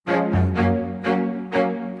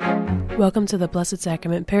Welcome to the Blessed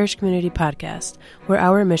Sacrament Parish Community Podcast, where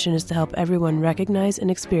our mission is to help everyone recognize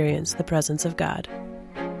and experience the presence of God.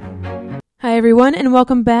 Hi, everyone, and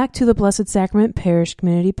welcome back to the Blessed Sacrament Parish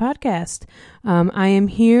Community Podcast. I am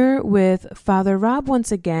here with Father Rob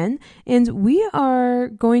once again, and we are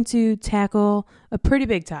going to tackle a pretty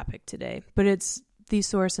big topic today, but it's the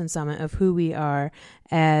source and summit of who we are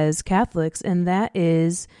as Catholics, and that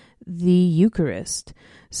is the Eucharist.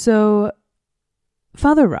 So,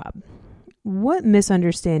 Father Rob, what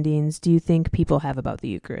misunderstandings do you think people have about the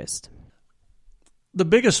Eucharist? The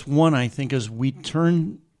biggest one, I think, is we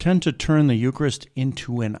tend to turn the Eucharist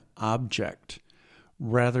into an object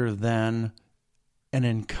rather than an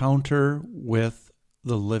encounter with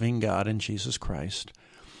the living God in Jesus Christ.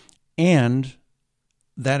 And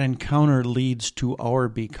that encounter leads to our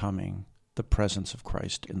becoming the presence of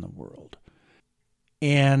Christ in the world.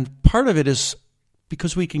 And part of it is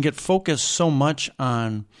because we can get focused so much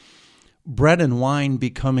on bread and wine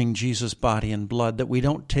becoming Jesus' body and blood that we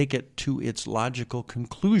don't take it to its logical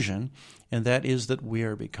conclusion, and that is that we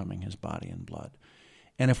are becoming his body and blood.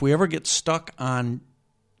 And if we ever get stuck on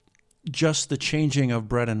just the changing of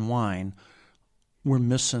bread and wine, we're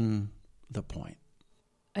missing the point.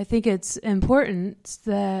 I think it's important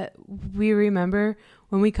that we remember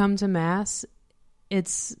when we come to Mass,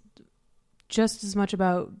 it's just as much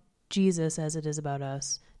about Jesus as it is about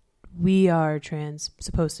us. We are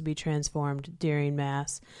supposed to be transformed during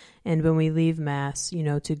Mass. And when we leave Mass,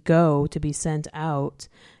 to be sent out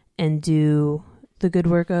and do the good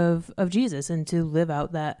work of Jesus and to live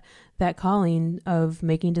out that calling of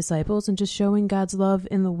making disciples and just showing God's love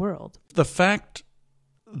in the world. The fact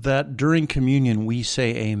that during communion we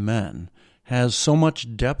say amen has so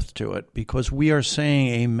much depth to it because we are saying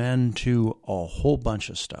amen to a whole bunch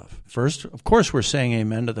of stuff. First, of course, we're saying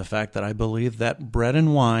amen to the fact that I believe that bread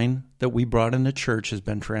and wine that we brought into church has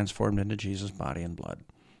been transformed into Jesus' body and blood.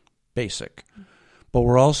 Basic. But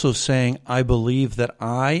we're also saying I believe that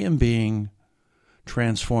I am being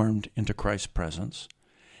transformed into Christ's presence.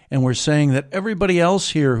 And we're saying that everybody else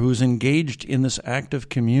here who's engaged in this act of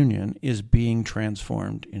communion is being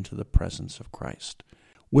transformed into the presence of Christ,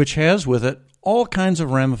 which has with it all kinds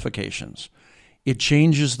of ramifications. It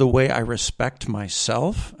changes the way I respect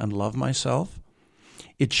myself and love myself.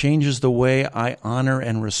 It changes the way I honor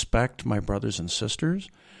and respect my brothers and sisters,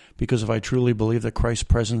 because if I truly believe that Christ's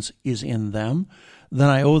presence is in them, then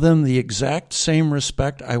I owe them the exact same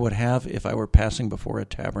respect I would have if I were passing before a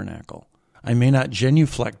tabernacle. I may not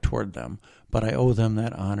genuflect toward them, but I owe them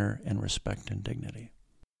that honor and respect and dignity.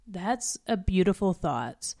 That's a beautiful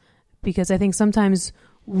thought, because I think sometimes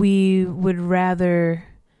we would rather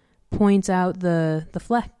point out the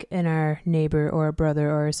fleck in our neighbor or a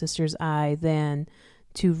brother or a sister's eye than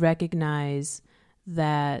to recognize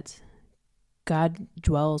that God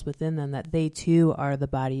dwells within them, that they too are the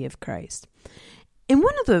body of Christ. And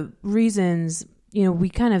one of the reasons, we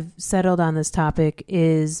kind of settled on this topic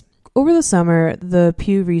is over the summer, the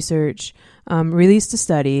Pew Research released a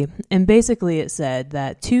study, and basically it said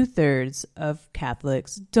that 2/3 of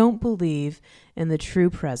Catholics don't believe in the true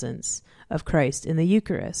presence of Christ in the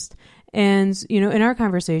Eucharist. And, in our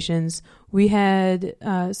conversations, we had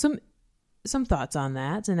some thoughts on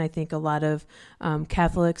that, and I think a lot of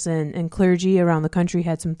Catholics and clergy around the country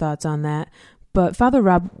had some thoughts on that. But Father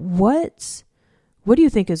Rob, what do you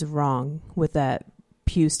think is wrong with that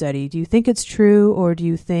Pew study? Do you think it's true, or do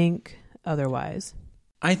you think otherwise?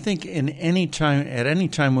 I think at any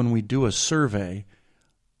time when we do a survey,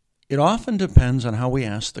 it often depends on how we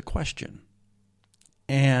ask the question.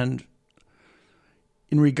 And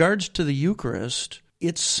in regards to the Eucharist,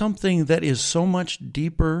 it's something that is so much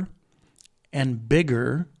deeper and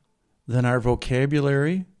bigger than our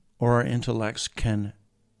vocabulary or our intellects can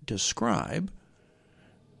describe,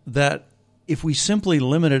 that if we simply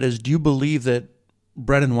limit it as, do you believe that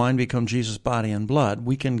bread and wine become Jesus' body and blood,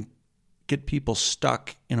 we can get people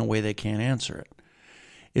stuck in a way they can't answer it.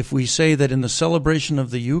 If we say that in the celebration of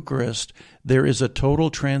the Eucharist, there is a total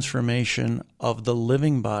transformation of the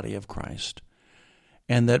living body of Christ,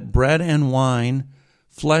 and that bread and wine,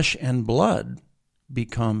 flesh and blood,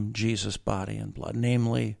 become Jesus' body and blood,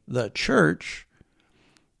 namely the church,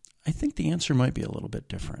 I think the answer might be a little bit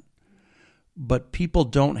different. But people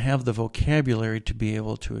don't have the vocabulary to be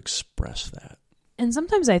able to express that. And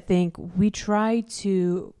sometimes I think we try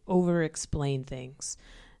to over-explain things,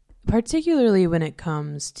 particularly when it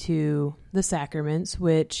comes to the sacraments,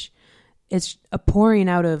 which is a pouring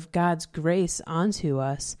out of God's grace onto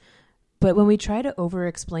us. But when we try to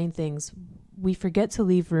over-explain things, we forget to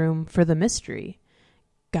leave room for the mystery.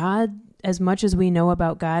 God, as much as we know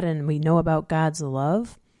about God and we know about God's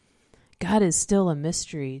love, God is still a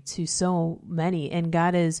mystery to so many, and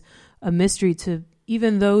God is a mystery to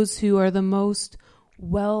even those who are the most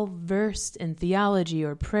well-versed in theology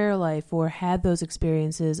or prayer life or had those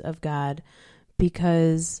experiences of God,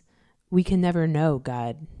 because we can never know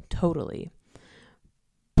God totally.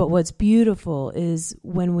 But what's beautiful is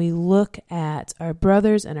when we look at our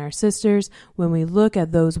brothers and our sisters, when we look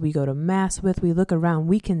at those we go to Mass with, we look around,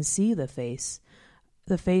 we can see the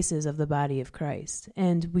faces of the body of Christ.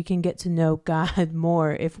 And we can get to know God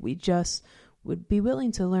more if we just would be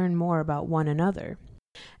willing to learn more about one another.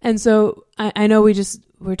 And so I know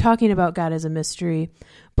we're talking about God as a mystery,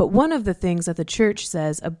 but one of the things that the Church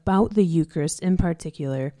says about the Eucharist in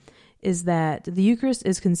particular is that the Eucharist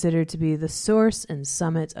is considered to be the source and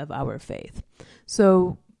summit of our faith.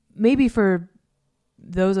 So maybe for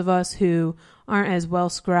those of us who aren't as well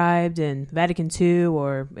scribed in Vatican II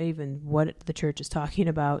or even what the Church is talking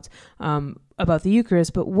about the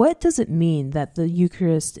Eucharist, but what does it mean that the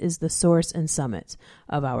Eucharist is the source and summit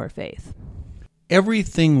of our faith?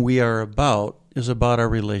 Everything we are about is about our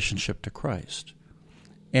relationship to Christ.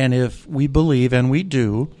 And if we believe, and we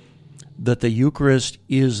do, that the Eucharist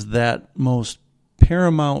is that most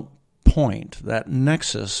paramount point, that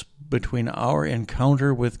nexus between our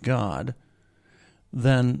encounter with God,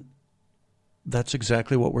 then that's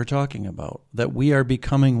exactly what we're talking about, that we are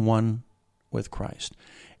becoming one with Christ.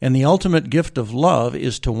 And the ultimate gift of love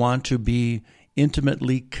is to want to be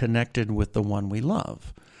intimately connected with the one we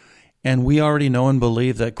love. And we already know and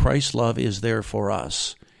believe that Christ's love is there for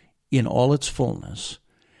us in all its fullness.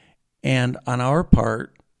 And on our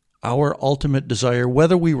part, our ultimate desire,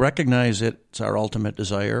 whether we recognize it's our ultimate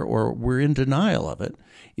desire or we're in denial of it,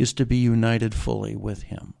 is to be united fully with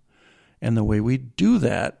Him. And the way we do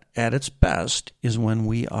that at its best is when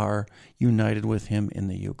we are united with Him in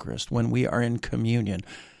the Eucharist, when we are in communion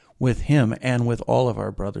with Him and with all of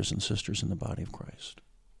our brothers and sisters in the body of Christ.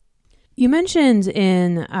 You mentioned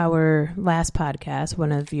in our last podcast,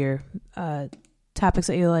 one of your topics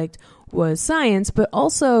that you liked was science, but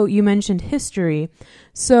also you mentioned history.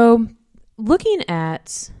 So looking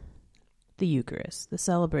at the Eucharist, the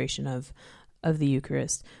celebration of the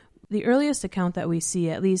Eucharist, the earliest account that we see,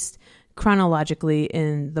 at least chronologically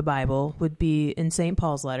in the Bible, would be in St.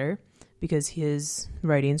 Paul's letter, because his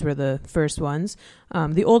writings were the first ones,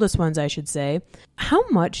 the oldest ones, I should say. How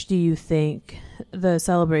much do you think the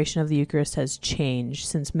celebration of the Eucharist has changed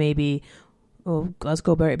since maybe, let's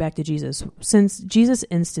go right back to Jesus. Since Jesus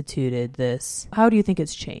instituted this, how do you think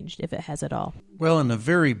it's changed, if it has at all? Well, in the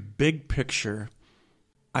very big picture,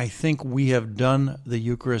 I think we have done the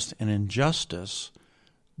Eucharist an injustice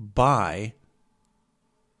by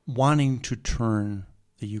wanting to turn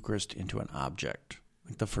the Eucharist into an object,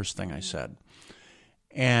 like the first thing I said.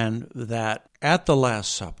 And that at the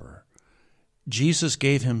Last Supper, Jesus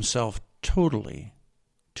gave Himself totally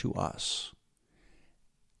to us,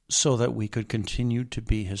 so that we could continue to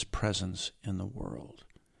be His presence in the world.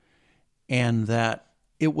 And that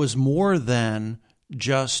it was more than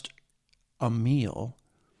just a meal.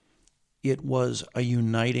 It was a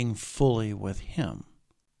uniting fully with Him.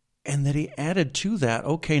 And that He added to that,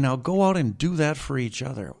 okay, now go out and do that for each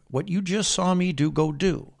other. What you just saw me do, go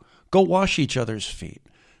do. Go wash each other's feet.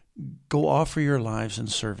 Go offer your lives in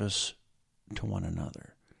service to one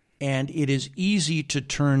another. And it is easy to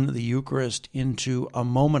turn the Eucharist into a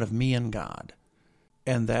moment of me and God,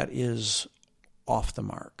 and that is off the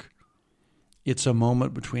mark. It's a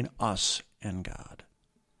moment between us and God.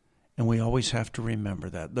 And we always have to remember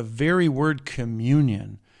that. The very word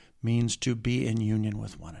communion means to be in union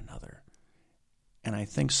with one another. And I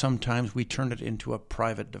think sometimes we turn it into a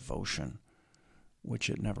private devotion,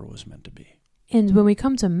 which it never was meant to be. And when we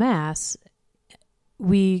come to Mass,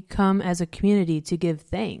 we come as a community to give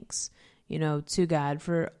thanks, to God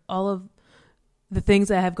for all of the things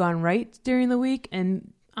that have gone right during the week.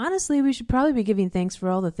 And honestly, we should probably be giving thanks for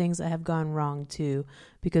all the things that have gone wrong too,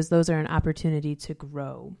 because those are an opportunity to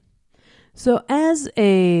grow. So as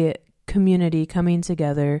a community coming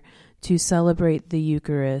together to celebrate the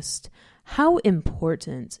Eucharist, how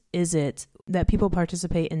important is it that people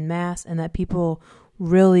participate in Mass and that people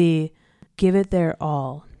really give it their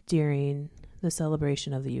all during the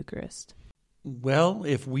celebration of the Eucharist? Well,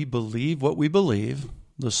 if we believe what we believe,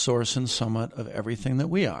 the source and summit of everything that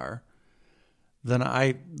we are, then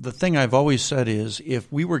the thing I've always said is,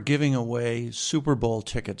 if we were giving away Super Bowl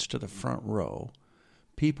tickets to the front row,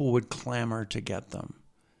 people would clamor to get them.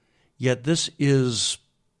 Yet this is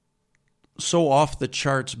so off the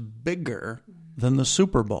charts bigger than the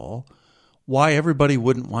Super Bowl. Why everybody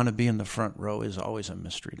wouldn't want to be in the front row is always a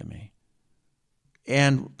mystery to me.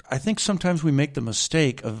 And I think sometimes we make the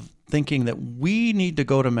mistake of thinking that we need to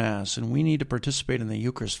go to Mass and we need to participate in the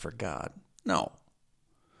Eucharist for God. No.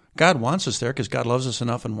 God wants us there because God loves us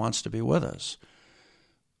enough and wants to be with us.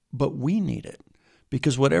 But we need it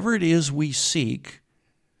because whatever it is we seek,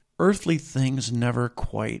 earthly things never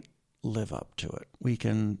quite live up to it. We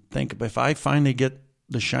can think, if I finally get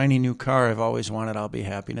the shiny new car I've always wanted, I'll be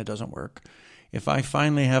happy, and it doesn't work. If I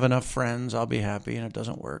finally have enough friends, I'll be happy, and it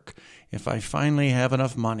doesn't work. If I finally have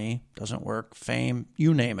enough money, doesn't work. Fame,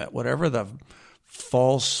 you name it. Whatever the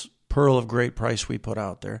false pearl of great price we put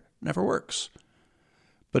out there, never works.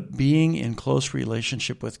 But being in close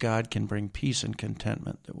relationship with God can bring peace and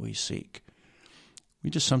contentment that we seek. We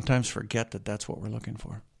just sometimes forget that that's what we're looking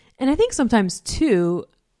for. And I think sometimes, too,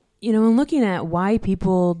 in looking at why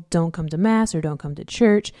people don't come to Mass or don't come to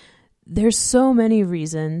church, there's so many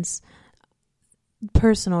reasons,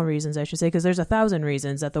 personal reasons, I should say, because there's 1,000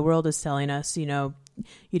 reasons that the world is telling us, you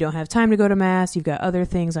don't have time to go to Mass, you've got other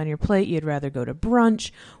things on your plate, you'd rather go to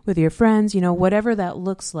brunch with your friends, whatever that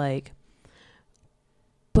looks like.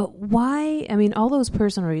 But why? All those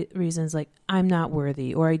personal reasons, like I'm not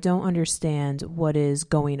worthy or I don't understand what is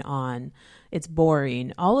going on. It's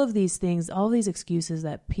boring. All of these things, all these excuses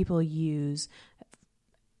that people use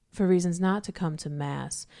for reasons not to come to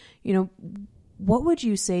Mass, what would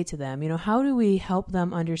you say to them? How do we help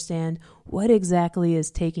them understand what exactly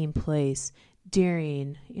is taking place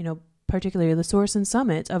during, particularly the source and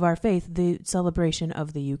summit of our faith, the celebration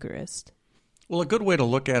of the Eucharist? Well, a good way to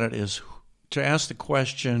look at it is to ask the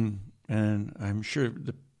question, and I'm sure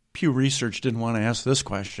the Pew Research didn't want to ask this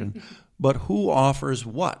question, but who offers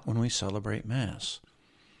what when we celebrate Mass?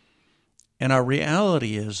 And our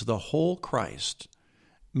reality is the whole Christ,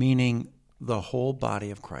 meaning the whole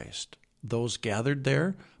body of Christ, those gathered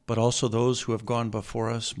there, but also those who have gone before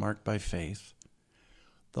us, marked by faith.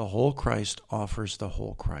 The whole Christ offers the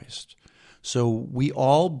whole Christ. So we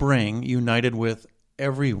all bring, united with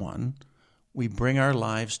everyone, we bring our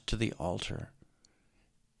lives to the altar,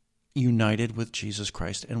 united with Jesus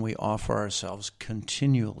Christ, and we offer ourselves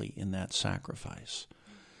continually in that sacrifice.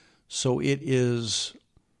 So it is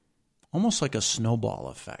almost like a snowball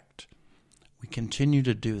effect. We continue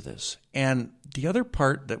to do this. And the other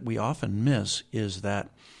part that we often miss is that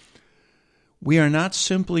we are not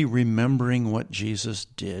simply remembering what Jesus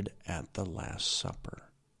did at the Last Supper.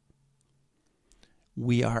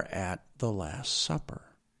 We are at the Last Supper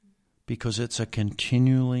because it's a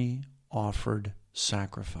continually offered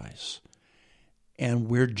sacrifice. And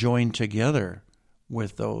we're joined together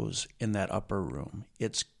with those in that upper room.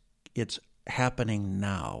 It's happening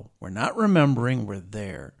now. We're not remembering, we're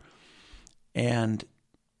there. And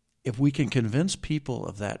if we can convince people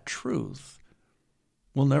of that truth,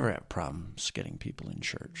 we'll never have problems getting people in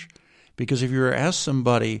church. Because if you were asked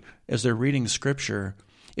somebody as they're reading Scripture,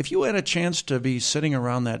 if you had a chance to be sitting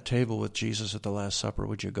around that table with Jesus at the Last Supper,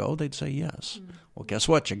 would you go? They'd say yes. Mm-hmm. Well, guess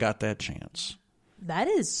what? You got that chance. That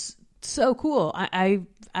is so cool. I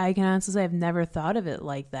can honestly say I've never thought of it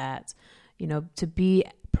like that. To be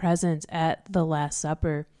present at the Last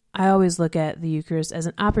Supper. I always look at the Eucharist as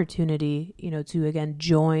an opportunity, to again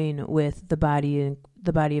join with the body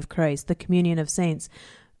of Christ, the communion of saints.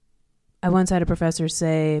 I once had a professor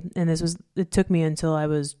say, and it took me until I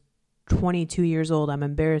was 22 years old, I'm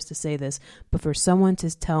embarrassed to say this, but for someone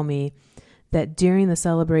to tell me that during the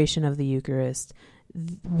celebration of the Eucharist,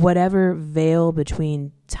 whatever veil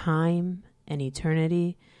between time and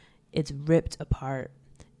eternity, it's ripped apart.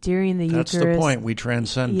 During the Eucharist. That's the point. We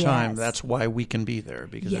transcend time. That's why we can be there,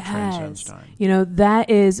 because it transcends time.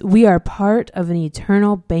 We are part of an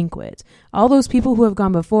eternal banquet. All those people who have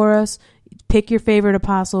gone before us, pick your favorite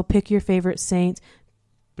apostle, pick your favorite saint.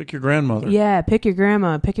 Pick your grandmother. Yeah, pick your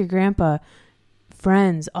grandma, pick your grandpa.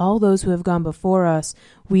 Friends, all those who have gone before us,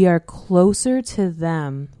 we are closer to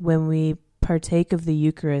them when we partake of the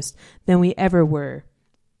Eucharist than we ever were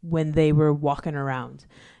when they were walking around.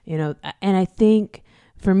 And I think,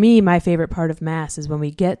 for me, my favorite part of Mass is when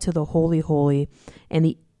we get to the Holy Holy, and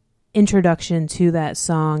the introduction to that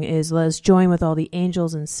song is "Let us join with all the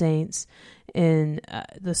angels and saints" in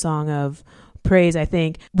the song of praise. I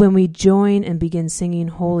think when we join and begin singing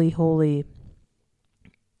 "Holy, Holy,"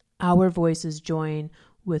 our voices join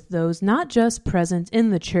with those not just present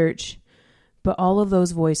in the church, but all of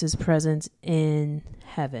those voices present in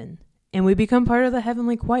heaven. And we become part of the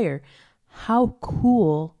heavenly choir. How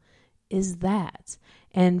cool is that?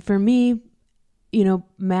 And for me,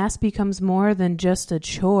 Mass becomes more than just a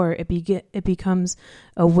chore. It becomes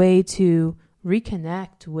a way to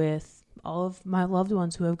reconnect with all of my loved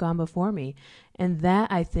ones who have gone before me. And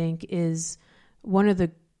that, I think, is one of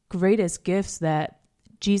the greatest gifts that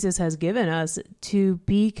Jesus has given us to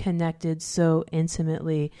be connected so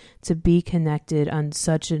intimately, to be connected on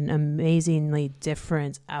such an amazingly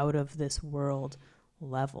different, out of this world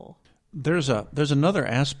level. There's another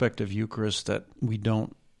aspect of Eucharist that we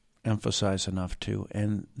don't emphasize enough too,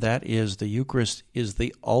 and that is the Eucharist is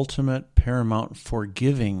the ultimate, paramount,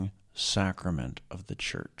 forgiving sacrament of the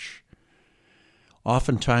Church.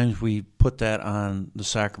 Oftentimes we put that on the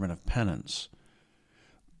sacrament of penance,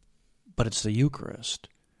 but it's the Eucharist,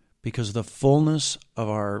 because the fullness of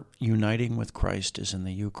our uniting with Christ is in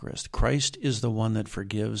the Eucharist. Christ is the one that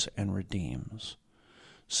forgives and redeems.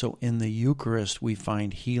 So in the Eucharist, we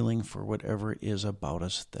find healing for whatever it is about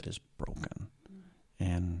us that is broken.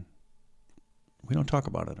 And we don't talk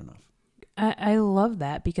about it enough. I love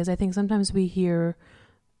that, because I think sometimes we hear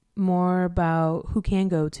more about who can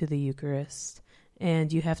go to the Eucharist,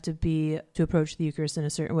 and you have to approach the Eucharist in a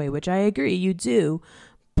certain way, which I agree, you do.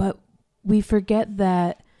 But we forget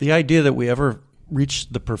that the idea that we ever reach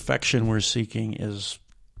the perfection we're seeking is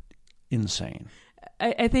insane.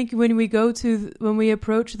 I think when we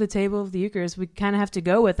approach the table of the Eucharist, we kind of have to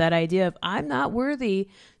go with that idea of, I'm not worthy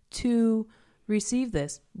to receive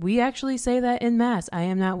this. We actually say that in Mass. I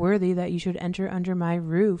am not worthy that you should enter under my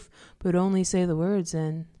roof, but only say the words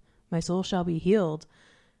and my soul shall be healed.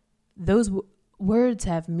 Those words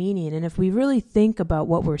have meaning. And if we really think about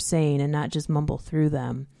what we're saying and not just mumble through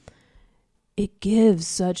them, it gives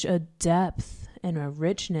such a depth and a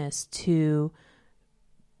richness to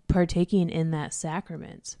partaking in that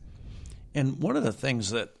sacrament. And one of the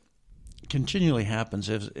things that continually happens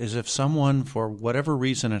is if someone, for whatever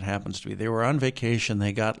reason it happens to be, they were on vacation,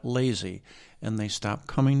 they got lazy, and they stopped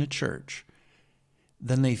coming to church,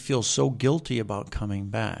 then they feel so guilty about coming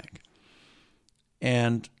back.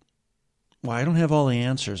 And, well, I don't have all the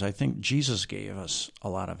answers. I think Jesus gave us a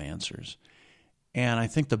lot of answers. And I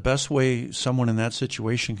think the best way someone in that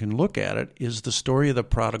situation can look at it is the story of the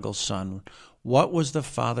prodigal son. What was the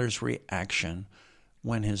father's reaction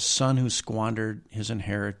when his son who squandered his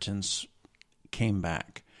inheritance came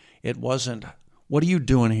back? It wasn't, what are you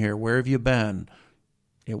doing here? Where have you been?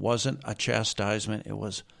 It wasn't a chastisement. It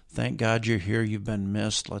was, thank God you're here. You've been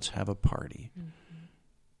missed. Let's have a party. Mm-hmm.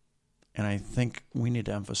 And I think we need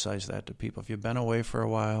to emphasize that to people. If you've been away for a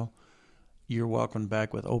while, you're welcomed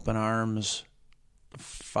back with open arms.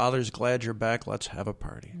 Father's glad you're back. Let's have a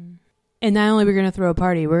party. And not only are we going to throw a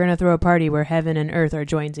party, we're going to throw a party where heaven and earth are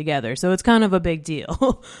joined together. So it's kind of a big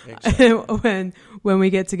deal when we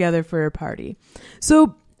get together for a party.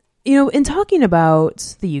 So, in talking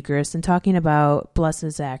about the Eucharist and talking about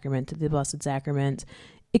Blessed Sacrament, the Blessed Sacrament,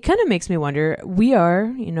 it kind of makes me wonder, we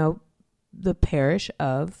are, the parish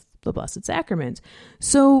of the Blessed Sacrament.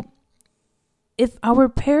 So if our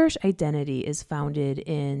parish identity is founded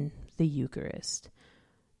in the Eucharist,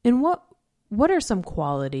 and what are some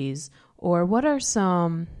qualities or what are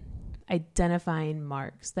some identifying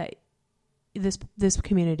marks that this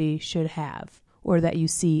community should have, or that you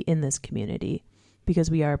see in this community, because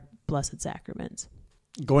we are Blessed Sacraments?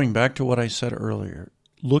 Going back to what I said earlier,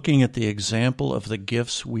 looking at the example of the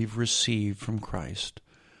gifts we've received from Christ,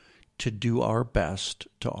 to do our best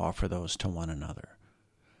to offer those to one another.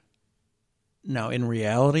 Now, in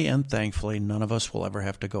reality and thankfully, none of us will ever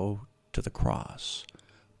have to go to the cross.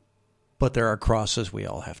 But there are crosses we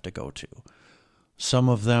all have to go to. Some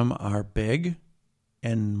of them are big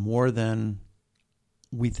and more than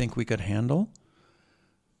we think we could handle,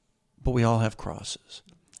 but we all have crosses.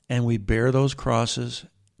 And we bear those crosses,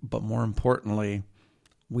 but more importantly,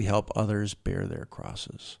 we help others bear their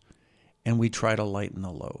crosses. And we try to lighten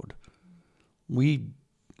the load. We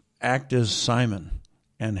act as Simon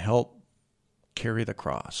and help carry the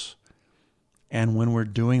cross. And when we're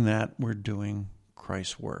doing that, we're doing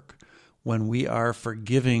Christ's work. When we are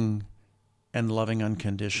forgiving and loving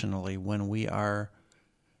unconditionally, when we are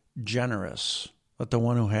generous, let the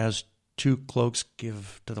one who has 2 cloaks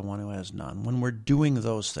give to the one who has none. When we're doing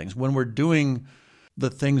those things, when we're doing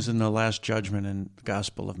the things in the Last Judgment in the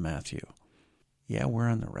Gospel of Matthew, yeah, we're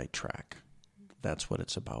on the right track. That's what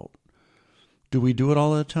it's about. Do we do it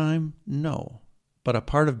all the time? No. But a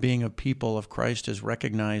part of being a people of Christ is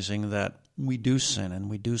recognizing that we do sin and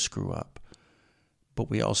we do screw up. But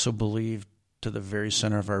we also believe to the very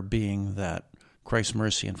center of our being that Christ's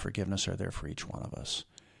mercy and forgiveness are there for each one of us.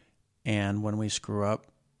 And when we screw up,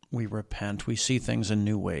 we repent, we see things in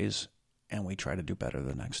new ways, and we try to do better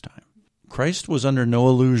the next time. Christ was under no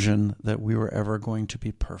illusion that we were ever going to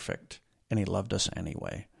be perfect, and he loved us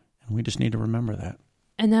anyway. And we just need to remember that.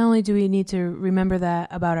 And not only do we need to remember that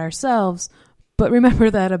about ourselves, but remember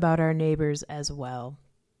that about our neighbors as well.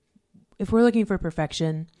 If we're looking for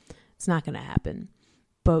perfection, it's not going to happen.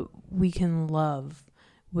 But we can love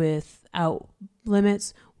without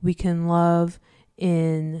limits. We can love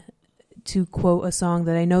in, to quote a song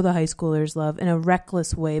that I know the high schoolers love, in a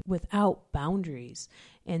reckless way without boundaries,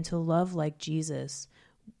 and to love like Jesus,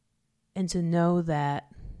 and to know that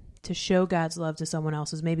to show God's love to someone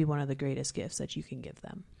else is maybe one of the greatest gifts that you can give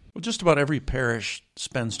them. Well, just about every parish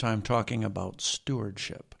spends time talking about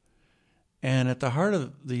stewardship. And at the heart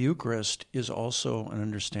of the Eucharist is also an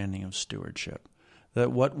understanding of stewardship,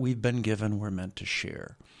 that what we've been given we're meant to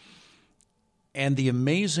share. And the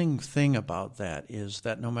amazing thing about that is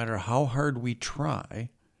that no matter how hard we try,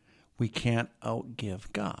 we can't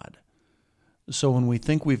outgive God. So when we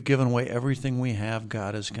think we've given away everything we have,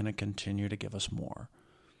 God is going to continue to give us more.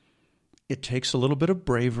 It takes a little bit of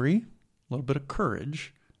bravery, a little bit of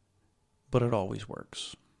courage, but it always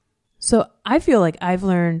works. So I feel like I've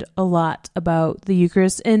learned a lot about the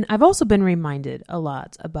Eucharist, and I've also been reminded a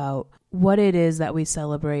lot about what it is that we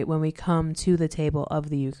celebrate when we come to the table of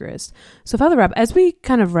the Eucharist. So Father Rob, as we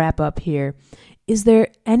kind of wrap up here, is there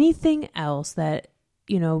anything else that,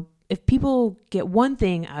 if people get one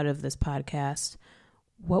thing out of this podcast,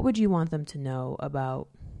 what would you want them to know about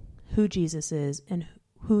who Jesus is and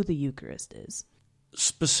who the Eucharist is?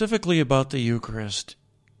 Specifically about the Eucharist,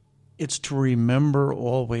 it's to remember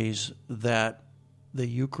always that the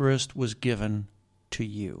Eucharist was given to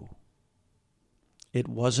you. It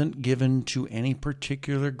wasn't given to any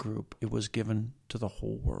particular group. It was given to the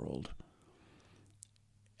whole world.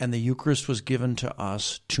 And the Eucharist was given to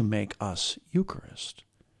us to make us Eucharist.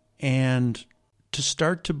 And to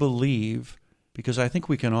start to believe, because I think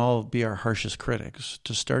we can all be our harshest critics,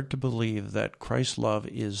 to start to believe that Christ's love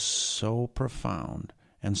is so profound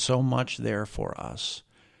and so much there for us,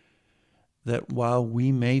 that while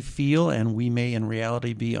we may feel and we may in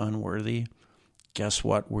reality be unworthy, guess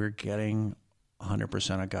what? We're getting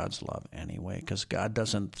 100% of God's love anyway, because God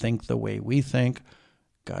doesn't think the way we think.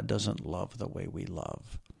 God doesn't love the way we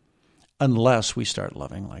love, unless we start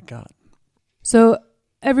loving like God. So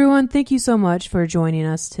everyone, thank you so much for joining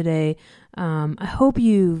us today. I hope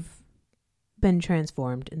you've been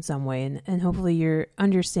transformed in some way, and hopefully your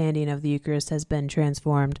understanding of the Eucharist has been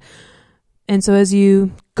transformed. And so as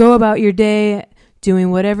you go about your day,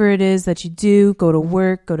 doing whatever it is that you do, go to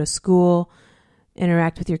work, go to school,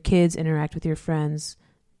 interact with your kids, interact with your friends,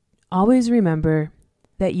 always remember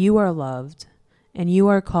that you are loved and you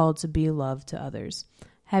are called to be loved to others.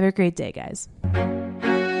 Have a great day, guys.